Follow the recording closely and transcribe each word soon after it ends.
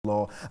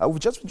law. We've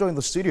just been joined in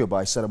the studio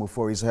by Sedem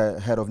Ofori, he's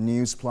head of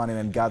news planning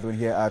and gathering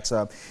here at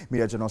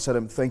Media General.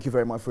 Sedem, thank you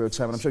very much for your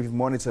time. And I'm sure you've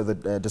monitored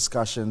the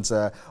discussions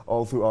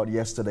all throughout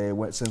yesterday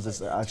since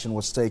this action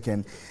was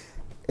taken.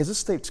 Is this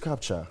state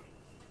capture?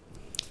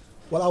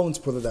 Well, I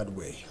won't put it that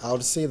way. I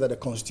would say that the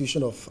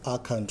constitution of our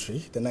country,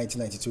 the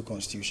 1992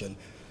 constitution,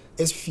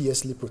 is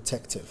fiercely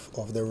protective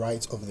of the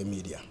rights of the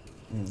media.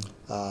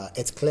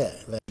 It's clear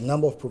that a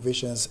number of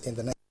provisions in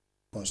the 1992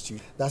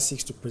 constitution that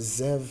seeks to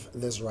preserve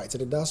this right,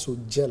 and it does so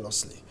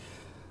jealously.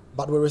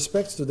 But with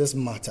respect to this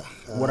matter...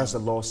 what does the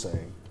law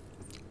say?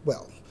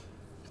 Well,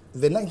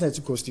 the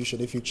 1992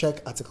 constitution, if you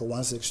check Article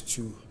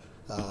 162,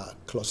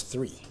 Clause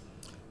 3,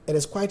 it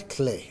is quite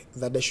clear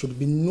that there should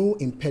be no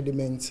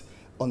impediment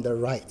on the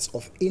rights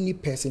of any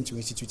person to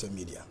institute a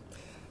media.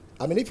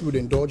 I mean, if you would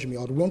indulge me,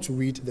 I would want to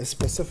read the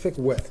specific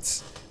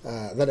words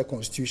that the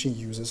Constitution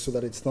uses so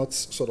that it's not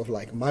sort of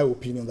like my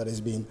opinion that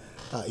is being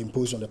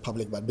imposed on the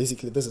public, but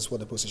basically this is what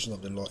the position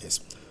of the law is.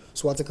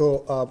 So Article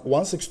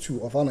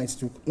 162 of our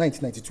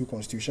 1992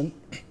 Constitution,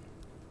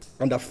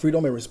 under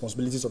freedom and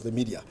responsibilities of the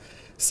media,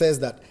 says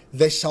that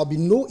there shall be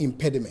no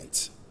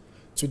impediment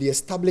to the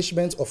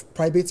establishment of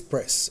private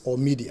press or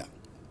media.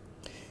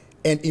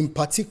 And in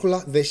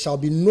particular, there shall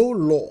be no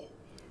law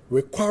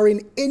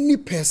requiring any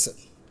person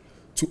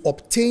to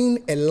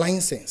obtain a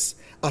license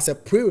as a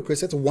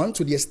prerequisite, 1,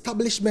 to the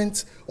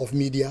establishment of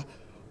media,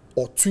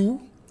 or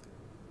 2,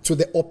 to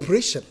the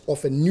operation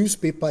of a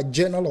newspaper,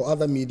 journal, or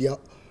other media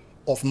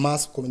of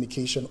mass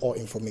communication or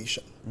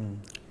information.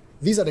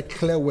 These are the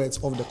clear words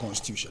of the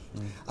Constitution.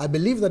 I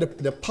believe that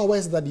the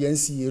powers that the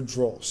NCA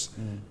draws,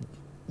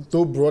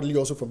 though broadly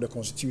also from the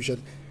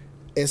Constitution,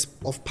 is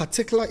of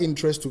particular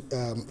interest to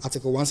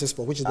Article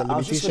 164, which is the limitation. I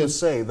was just going to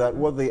say that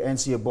what the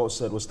NCA board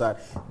said was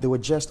that they were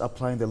just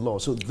applying the law.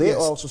 So they are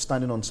also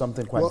standing on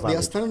something quite valid. They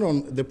are standing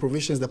on the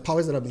provisions, the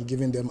powers that have been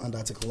given them under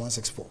Article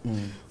 164,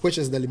 which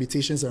is the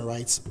limitations and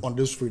rights on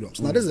those freedoms.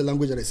 Now, this is the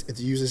language that it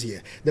uses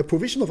here. The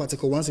provision of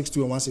Article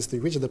 162 and 163,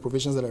 which are the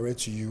provisions that I read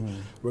to you,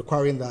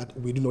 requiring that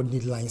we do not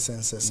need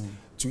licenses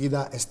to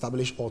either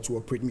establish or to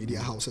operate media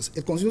houses.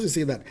 It continues to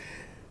say that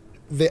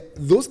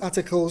those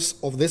articles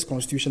of this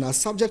Constitution are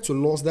subject to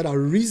laws that are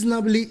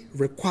reasonably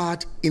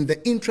required in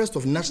the interest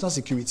of national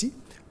security,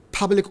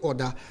 public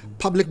order,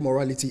 public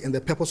morality, and the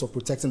purpose of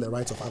protecting the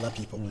rights of other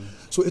people.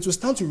 So it will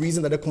stand to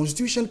reason that the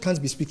Constitution can't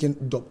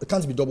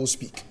be double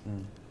speak.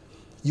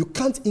 You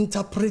can't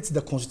interpret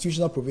the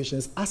constitutional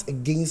provisions as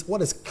against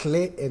what is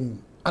clear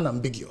and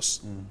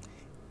unambiguous.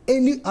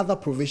 Any other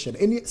provision,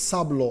 any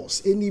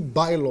sub-laws, any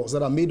bylaws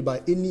that are made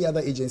by any other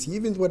agency,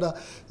 even whether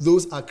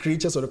those are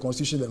creatures of the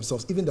Constitution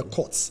themselves, even the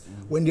courts,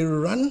 when they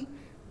run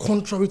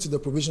contrary to the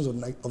provisions of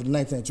the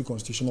 1992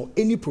 Constitution or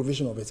any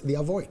provision of it, they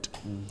avoid.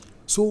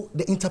 So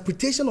the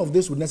interpretation of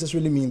this would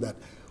necessarily mean that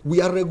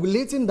we are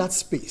regulating that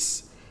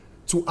space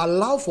to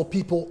allow for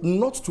people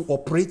not to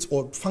operate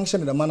or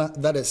function in a manner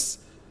that is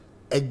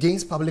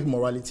against public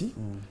morality,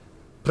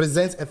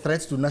 presents a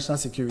threat to national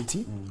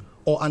security,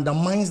 or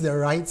undermines the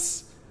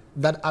rights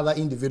that other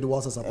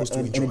individuals are supposed to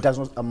enjoy. And it does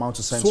not amount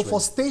to censoring. So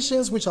for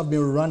stations which have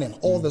been running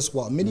all this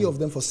while, many of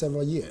them for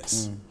several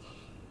years,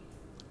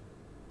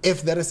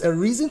 if there is a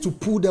reason to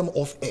pull them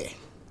off air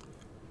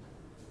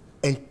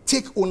and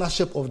take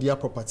ownership of their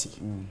property,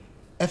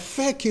 a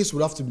fair case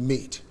would have to be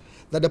made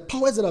that the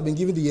powers that have been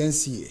given the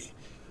NCA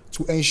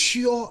to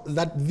ensure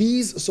that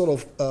these sort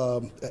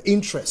of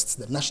interests,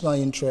 the national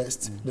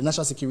interests, the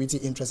national security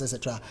interests,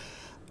 etc.,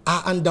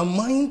 are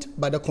undermined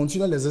by the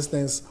continual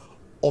existence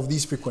of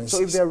these frequencies.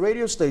 So if there are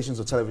radio stations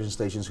or television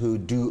stations who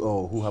do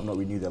or who have not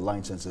renewed their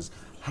licenses,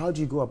 how do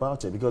you go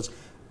about it? Because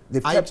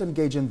they've kept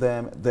engaging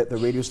them, the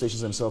radio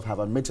stations themselves have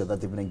admitted that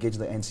they've been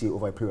engaging the NCA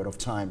over a period of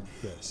time.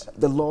 Yes.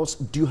 The laws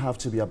do have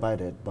to be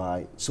abided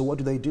by. So what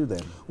do they do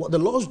then? Well, the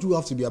laws do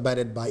have to be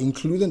abided by,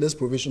 including this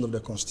provision of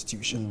the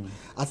Constitution.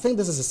 I think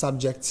this is a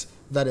subject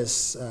that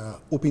is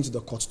open to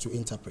the courts to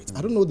interpret.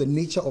 I don't know the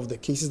nature of the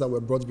cases that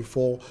were brought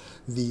before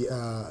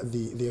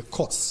the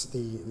courts,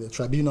 the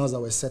tribunals that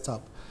were set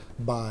up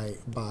by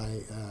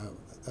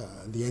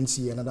the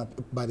NCA and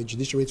by the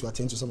judiciary to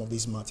attend to some of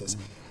these matters.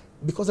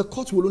 Because the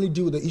court will only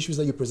deal with the issues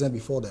that you present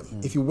before them.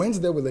 If you went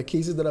there with the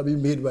cases that are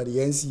being made by the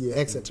NCA,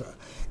 etc.,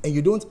 and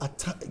you don't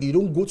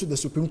go to the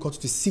Supreme Court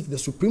to seek the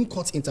Supreme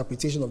Court's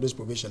interpretation of this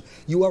provision,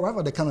 you arrive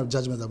at the kind of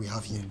judgment that we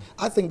have here.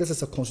 I think this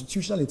is a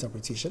constitutional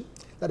interpretation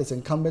that is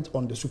incumbent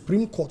on the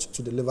Supreme Court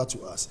to deliver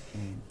to us.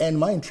 And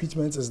my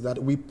entreatment is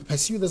that we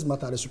pursue this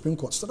matter at the Supreme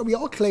Court so that we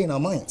are all clear in our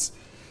minds.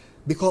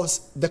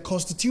 Because the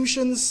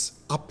Constitution's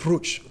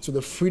approach to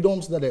the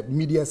freedoms that the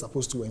media is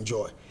supposed to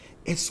enjoy,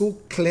 it's so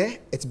clear,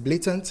 it's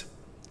blatant.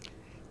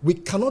 We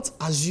cannot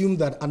assume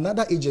that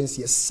another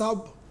agency, a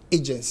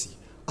sub-agency,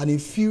 an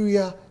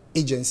inferior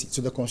agency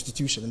to the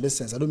Constitution, in this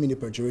sense, I don't mean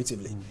it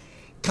pejoratively,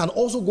 can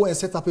also go and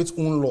set up its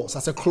own laws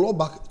as a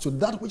clawback to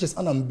that which is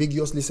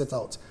unambiguously set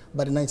out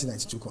by the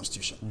 1992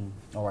 Constitution.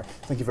 All right.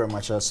 Thank you very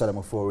much. Sedem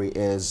Ofori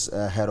is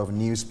head of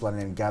news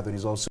planning and gathering.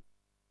 He's also